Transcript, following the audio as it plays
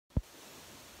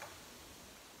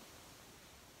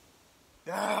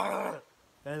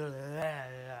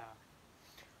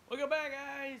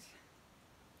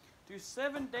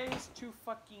7 days to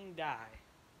fucking die.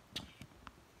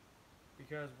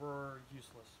 Because we're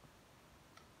useless.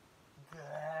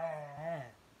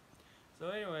 So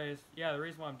anyways, yeah, the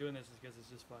reason why I'm doing this is because it's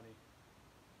just funny.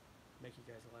 Make you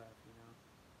guys laugh, you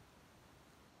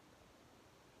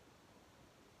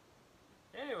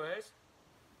know? Anyways,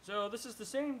 so this is the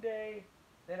same day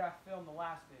that I filmed the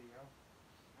last video.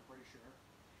 I'm pretty sure.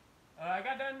 I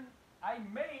got done, I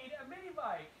made a mini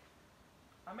bike.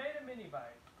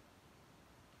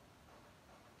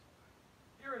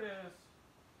 Here it is.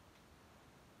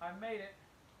 I made it.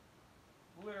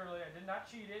 Literally, I did not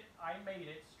cheat it. I made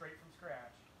it straight from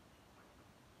scratch.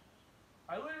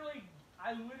 I literally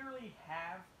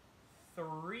have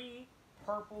 3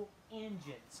 purple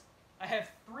engines. I have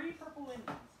 3 purple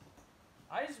engines.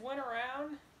 I just went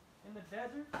around in the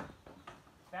desert,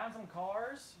 found some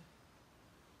cars,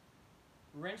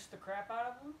 wrenched the crap out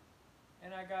of them,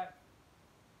 and I got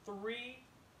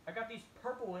these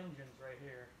purple engines right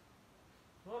here.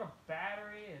 A little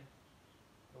battery and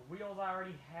the wheels I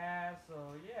already have, so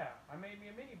yeah, I made me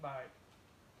a mini bike.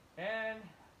 And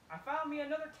I found me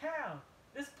another town.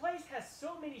 This place has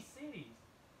so many cities.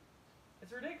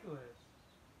 It's ridiculous.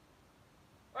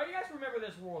 Alright, you guys remember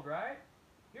this world, right?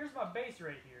 Here's my base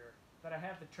right here. That I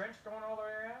have the trench going all the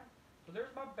way around. So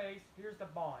there's my base, here's the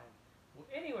biome. Well,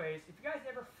 anyways, if you guys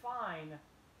ever find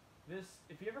this,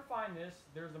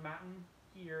 there's a mountain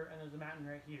here and there's a mountain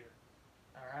right here.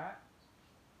 Alright?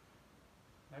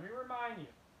 Let me remind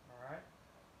you. Alright?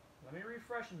 Let me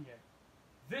refresh you.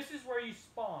 This is where you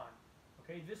spawn.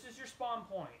 Okay, this is your spawn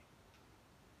point.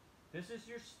 This is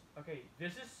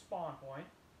spawn point,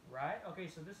 right? Okay,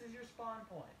 so this is your spawn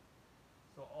point.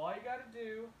 So all you gotta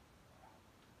do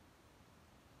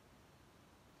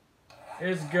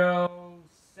is go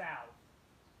south.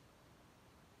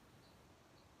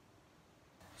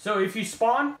 So if you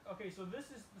spawn, okay, so this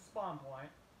is the spawn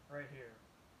point right here.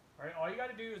 Alright, all you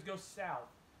gotta do is go south.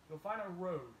 You'll find a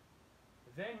road.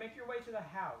 Then make your way to the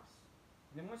house.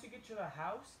 And then once you get to the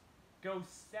house, go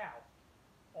south.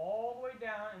 All the way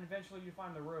down, and eventually you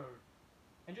find the road.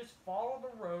 And just follow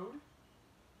the road.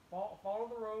 Follow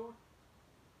the road.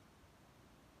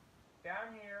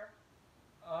 Down here.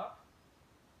 Up.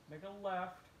 Make a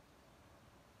left.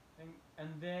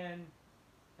 And then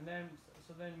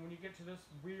when you get to this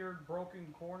weird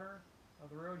broken corner of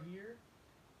the road here,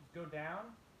 just go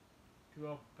down to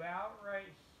about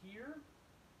right here.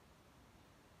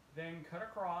 Then cut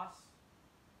across.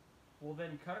 We'll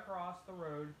then cut across the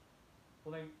road.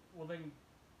 So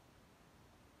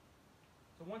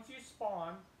once you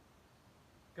spawn,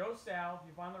 go south,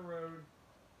 you find the road,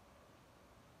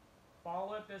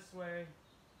 follow it this way,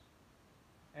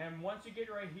 and once you get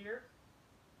right here,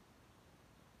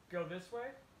 go this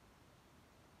way,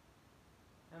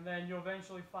 and then you'll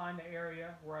eventually find the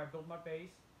area where I build my base,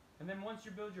 and then once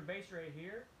you build your base right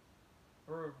here,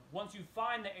 or once you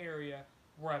find the area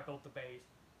where I built the base,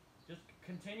 just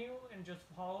continue and just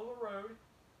follow the road,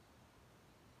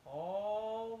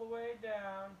 all the way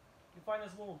down. You find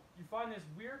this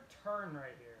weird turn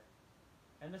right here.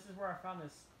 And this is where I found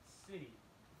this city.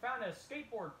 I found a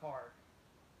skateboard park.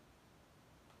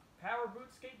 Power Boot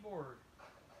Skateboard.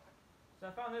 So I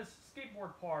found this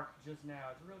skateboard park just now.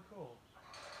 It's really cool.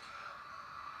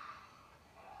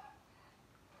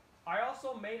 I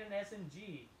also made an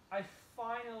SMG. I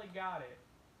finally got it.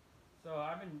 So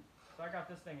I got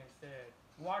this thing instead.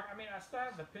 Well, I mean, I still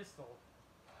have the pistol.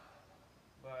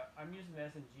 But I'm using the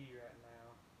SMG right now.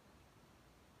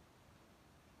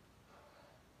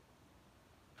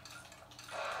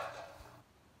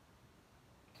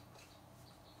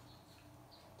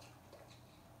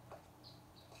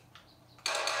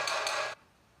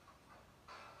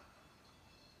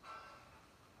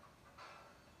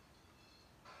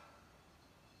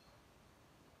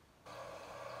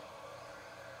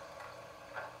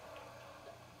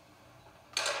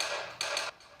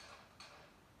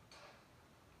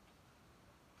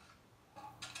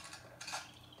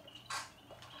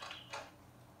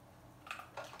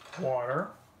 Water.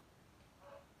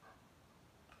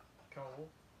 Coal.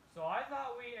 So I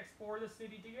thought we'd explore the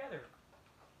city together.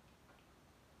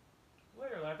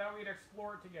 Literally, I thought we'd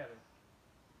explore it together.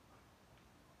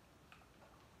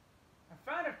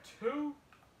 I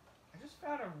just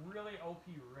found a really OP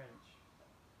wrench.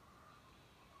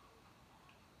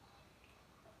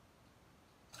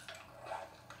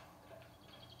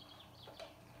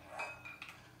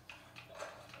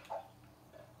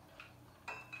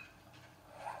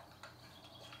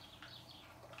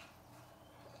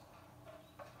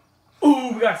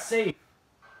 Ooh, we got safe.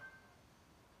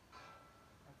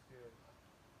 That's good.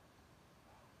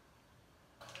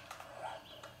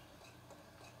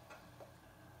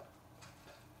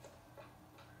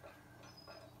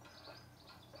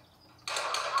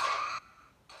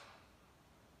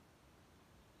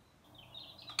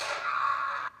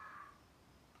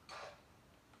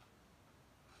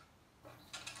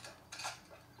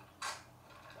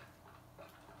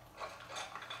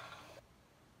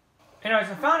 Anyways,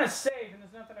 I found a safe, and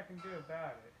there's nothing I can do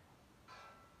about it.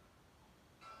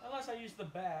 Unless I use the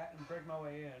bat and break my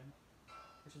way in.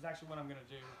 Which is actually what I'm going to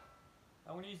do.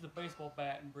 I'm going to use the baseball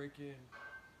bat and break in.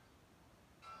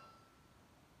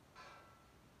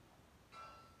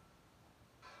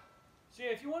 See,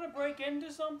 if you want to break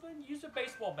into something, use a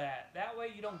baseball bat. That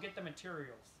way you don't get the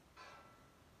materials.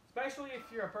 Especially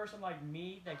if you're a person like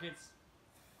me that gets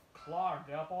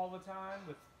clogged up all the time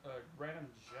with random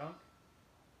junk.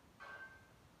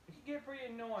 It can get pretty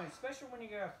annoying, especially when you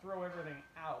gotta throw everything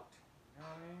out. You know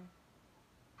what I mean?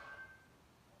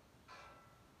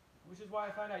 Which is why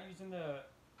I find out using the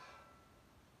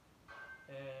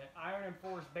Iron and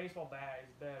Force baseball bat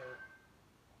is better.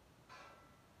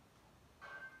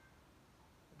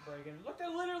 Breaking. Look,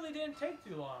 that literally didn't take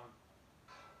too long.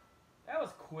 That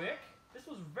was quick. This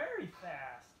was very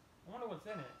fast. I wonder what's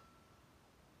in it.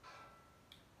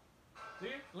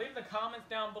 Leave the comments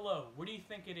down below. What do you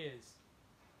think it is?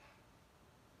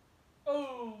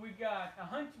 Oh, we got a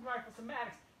hunting rifle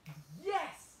somatics.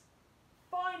 Yes!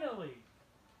 Finally!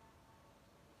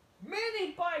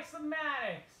 Mini bike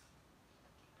somatics!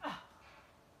 Ah.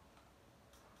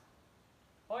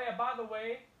 Oh yeah, by the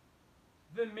way,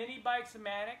 the mini bike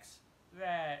somatics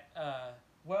that,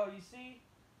 well, you see,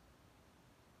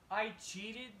 I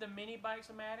cheated the mini bike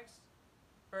somatics,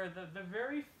 or the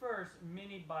very first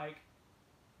mini bike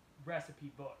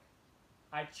recipe book.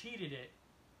 I cheated it.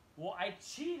 Well, I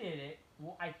cheated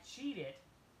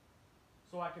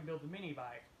so I can build the mini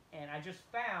bike. And I just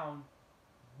found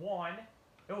one.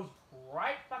 It was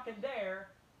right fucking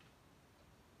there.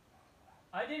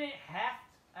 I didn't have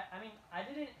to, I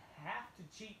didn't have to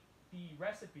cheat the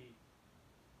recipe.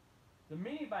 The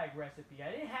mini bike recipe. I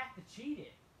didn't have to cheat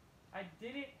it. I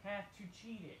didn't have to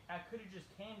cheat it. I could have just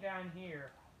came down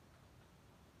here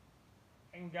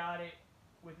and got it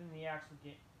within the actual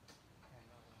game.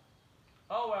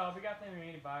 Oh well, we got the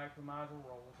mini bike, we might as well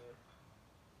roll with it.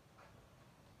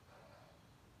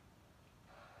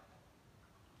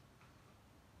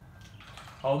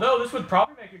 Although this would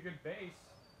probably make a good base.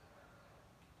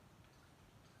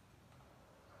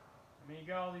 I mean, you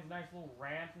got all these nice little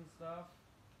ramps and stuff.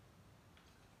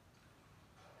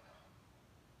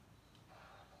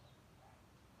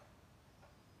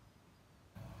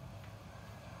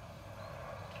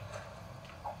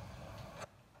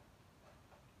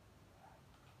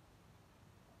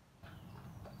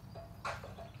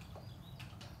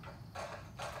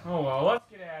 Oh well, let's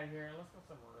get out of here and let's go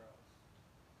somewhere else.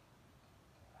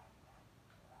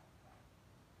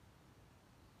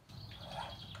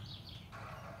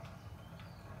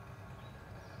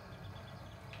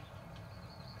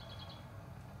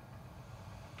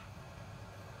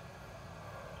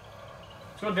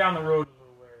 Let's go down the road a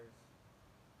little ways.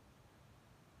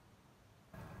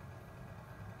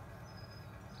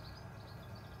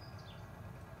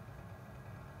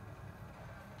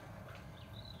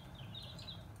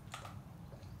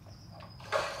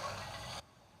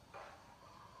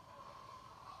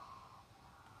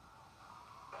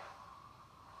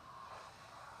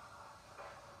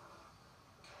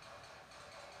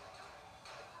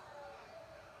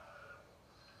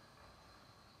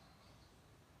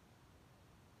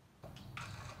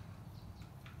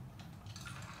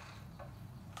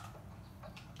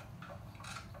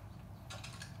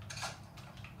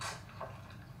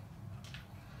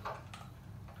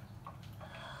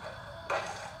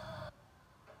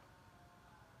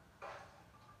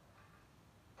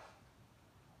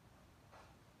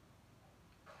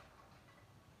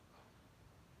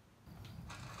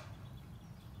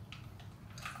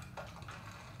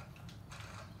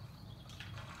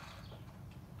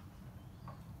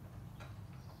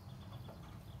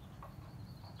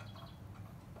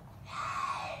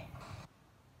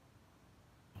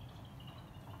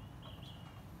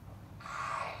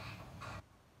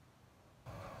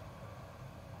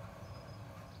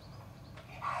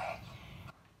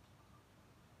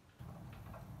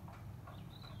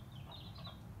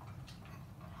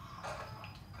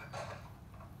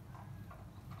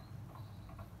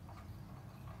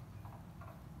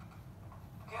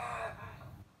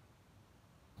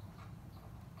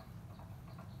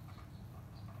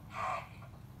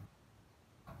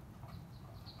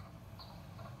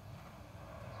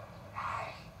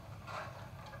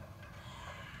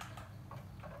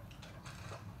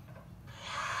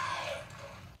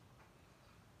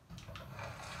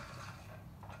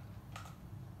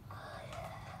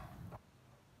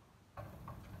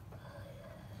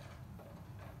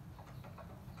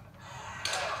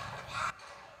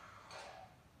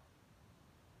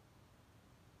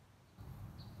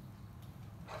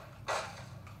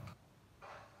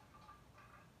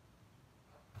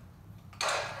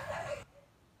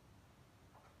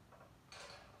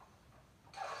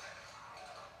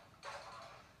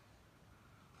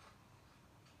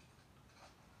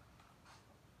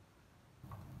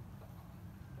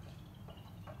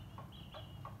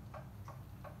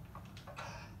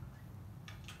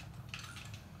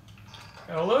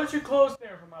 A little too close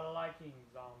there for my liking,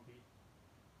 zombie.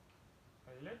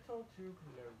 A little too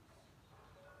close.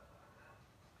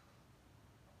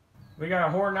 We got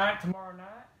a horror night tomorrow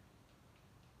night.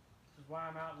 This is why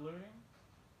I'm out looting.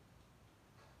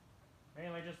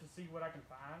 Mainly just to see what I can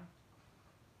find.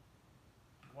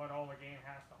 What all the game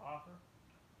has to offer.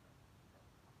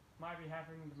 Might be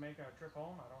having to make a trip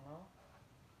home, I don't know.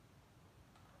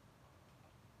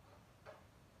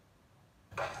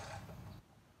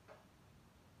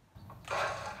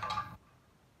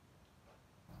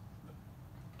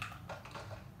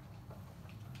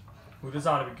 Ooh, this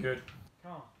ought to be good.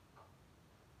 Come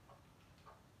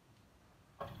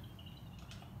on.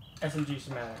 SMG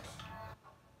schematics.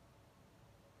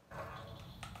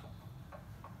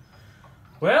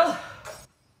 Well,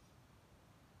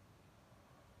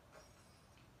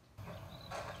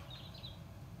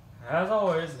 as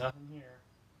always, nothing here.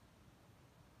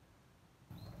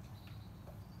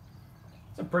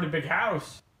 It's a pretty big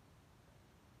house.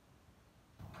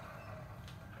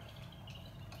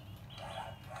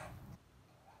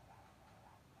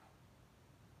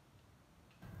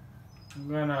 I'm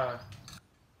gonna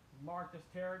mark this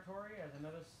territory as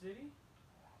another city.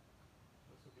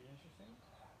 This will be interesting.